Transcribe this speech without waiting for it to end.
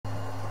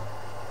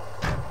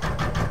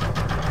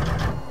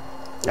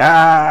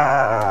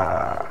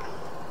Ah!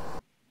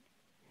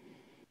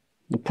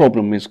 The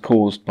problem is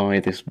caused by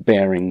this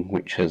bearing,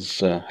 which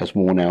has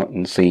worn out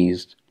and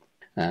seized,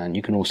 and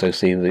you can also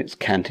see that it's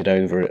canted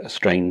over at a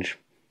strange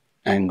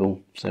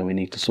angle, so we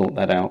need to sort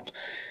that out.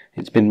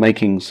 It's been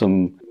making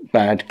some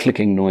bad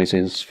clicking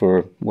noises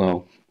for,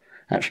 well,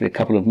 actually a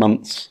couple of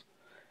months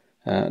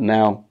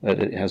now that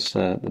it has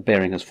the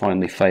bearing has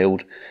finally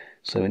failed,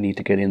 so we need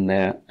to get in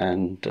there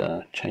and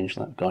change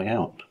that guy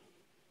out.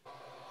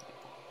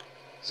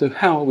 So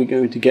how are we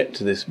going to get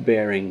to this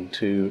bearing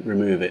to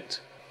remove it?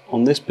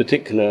 On this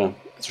particular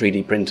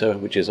 3D printer,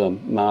 which is a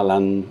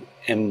Malyan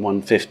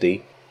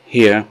M150,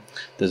 here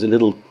there's a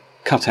little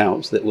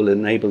cutout that will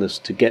enable us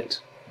to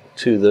get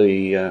to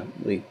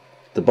the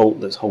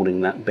bolt that's holding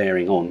that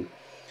bearing on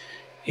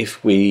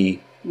if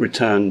we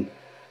return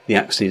the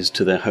axes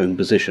to their home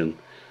position.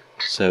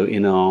 So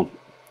in our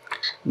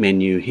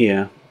menu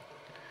here,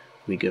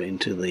 we go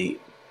into the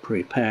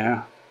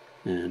Prepare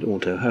and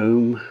Auto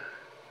Home.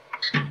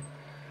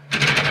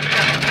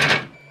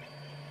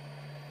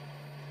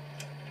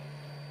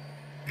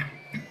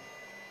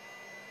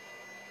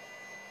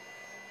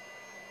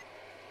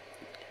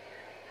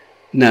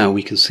 Now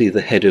we can see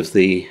the head of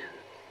the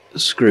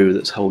screw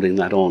that's holding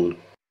that on.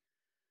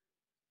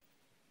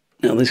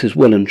 Now this is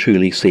well and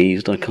truly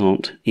seized. I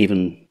can't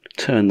even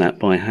turn that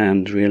by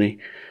hand really,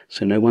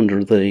 so no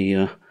wonder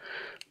the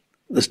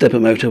stepper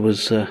motor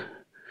was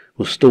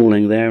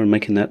stalling there and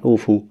making that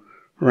awful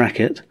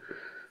racket.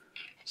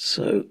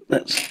 So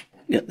let's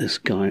get this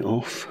guy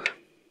off.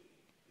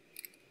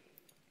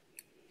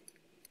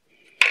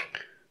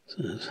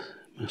 So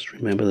must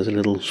remember there's a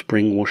little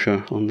spring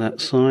washer on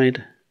that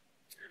side.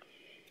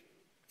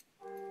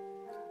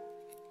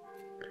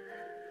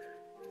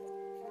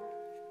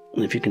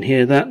 And if you can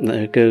hear that,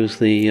 there goes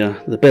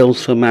the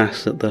bells for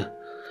mass at the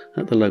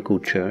local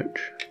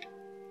church.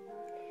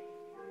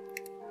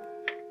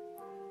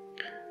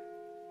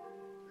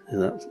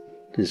 That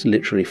is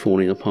literally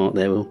falling apart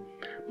there. We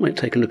might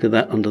take a look at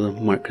that under the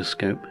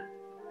microscope.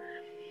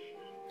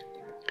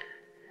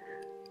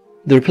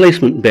 The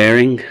replacement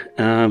bearing,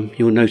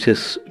 you'll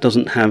notice,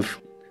 doesn't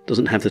have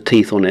the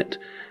teeth on it.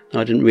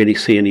 I didn't really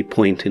see any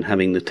point in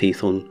having the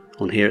teeth on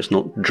here. It's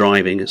not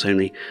driving; it's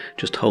only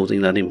just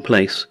holding that in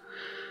place.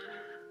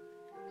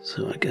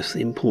 So I guess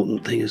the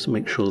important thing is to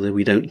make sure that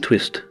we don't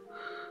twist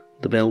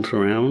the belt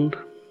around.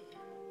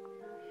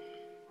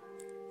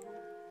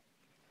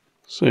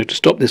 So to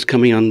stop this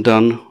coming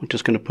undone, I'm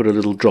just going to put a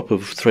little drop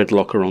of thread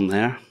locker on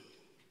there.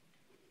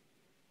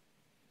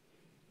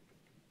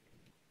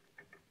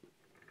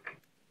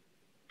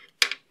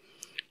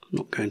 I'm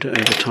not going to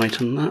over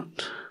tighten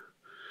that.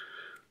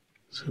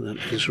 So that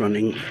is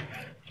running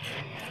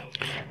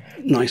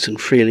nice and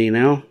freely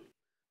now.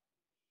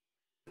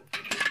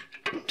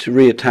 To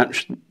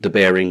reattach the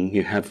bearing,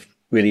 you have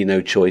really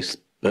no choice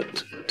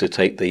but to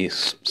take the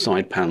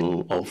side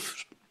panel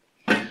off,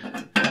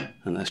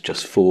 and that's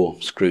just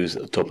 4 screws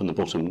at the top and the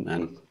bottom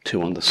and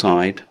 2 on the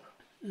side.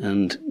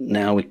 And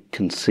now we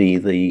can see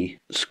the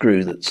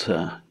screw that's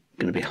going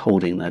to be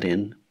holding that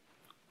in.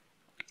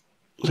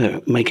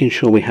 So making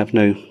sure we have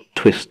no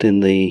twist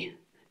in the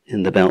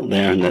belt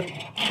there and that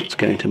it's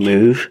going to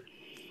move.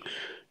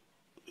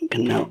 We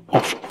can now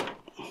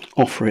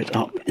offer it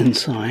up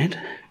inside.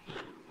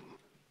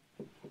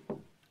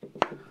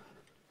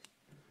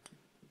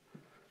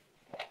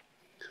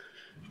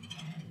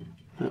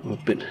 That was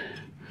a bit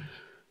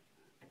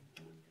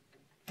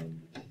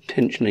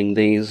tensioning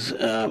these.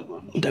 I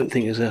don't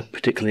think is a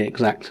particularly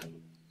exact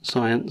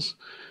science,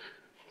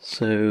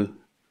 so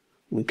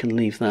we can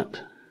leave that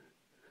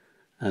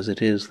as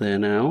it is there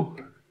now.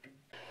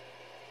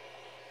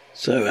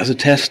 So as a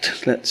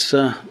test, let's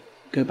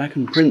go back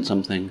and print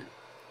something.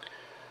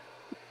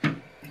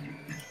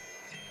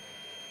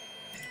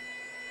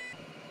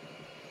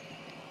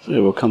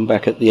 So we'll come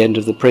back at the end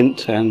of the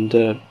print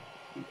and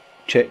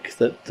check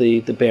that the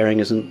bearing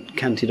isn't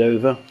canted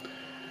over,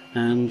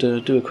 and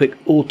do a quick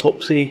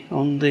autopsy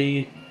on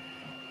the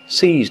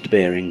seized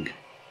bearing.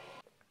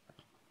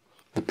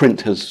 The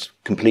print has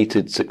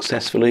completed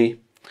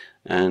successfully,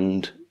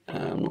 and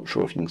I'm not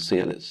sure if you can see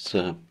it. Let's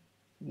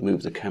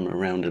move the camera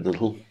around a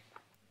little.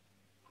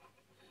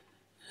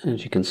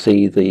 As you can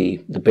see, the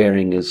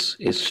bearing is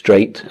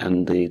straight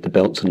and the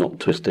belts are not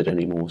twisted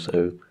anymore,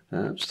 so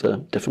that's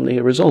definitely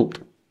a result.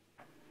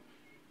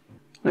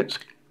 Let's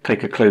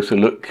take a closer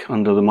look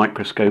under the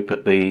microscope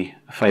at the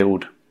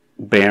failed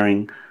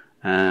bearing,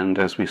 and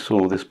as we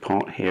saw, this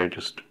part here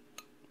just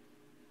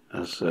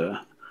as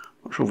not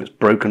sure if it's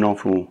broken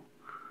off or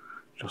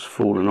just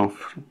fallen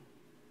off.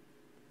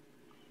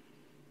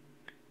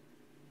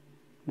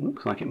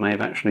 Looks like it may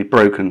have actually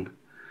broken,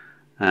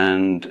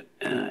 and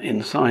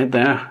inside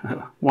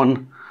there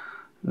one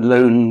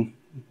lone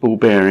ball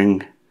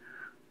bearing,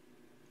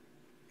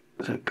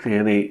 so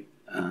clearly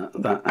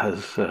that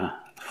has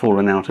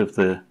fallen out of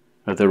the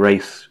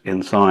race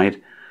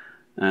inside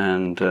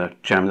and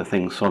jammed the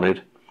thing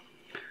solid.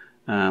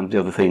 The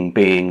other thing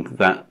being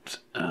that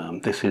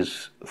this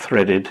is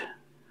threaded,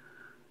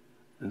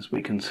 as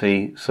we can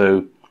see,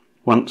 so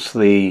once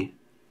the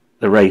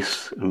the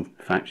race. In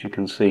fact, you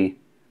can see,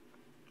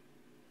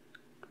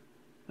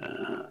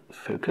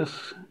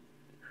 focus,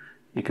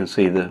 you can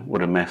see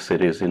what a mess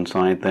it is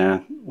inside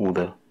there. All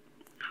the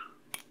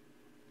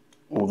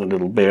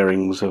little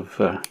bearings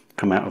have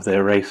come out of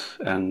their race,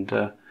 and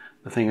the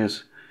thing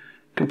is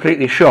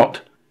completely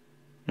shot.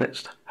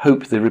 Let's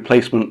hope the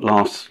replacement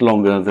lasts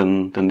longer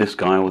than this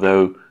guy,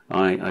 although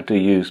I do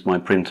use my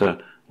printer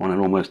on an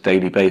almost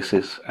daily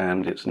basis,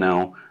 and it's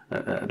now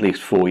at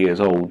least 4 years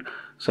old.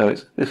 So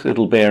this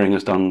little bearing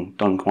has done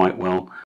quite well.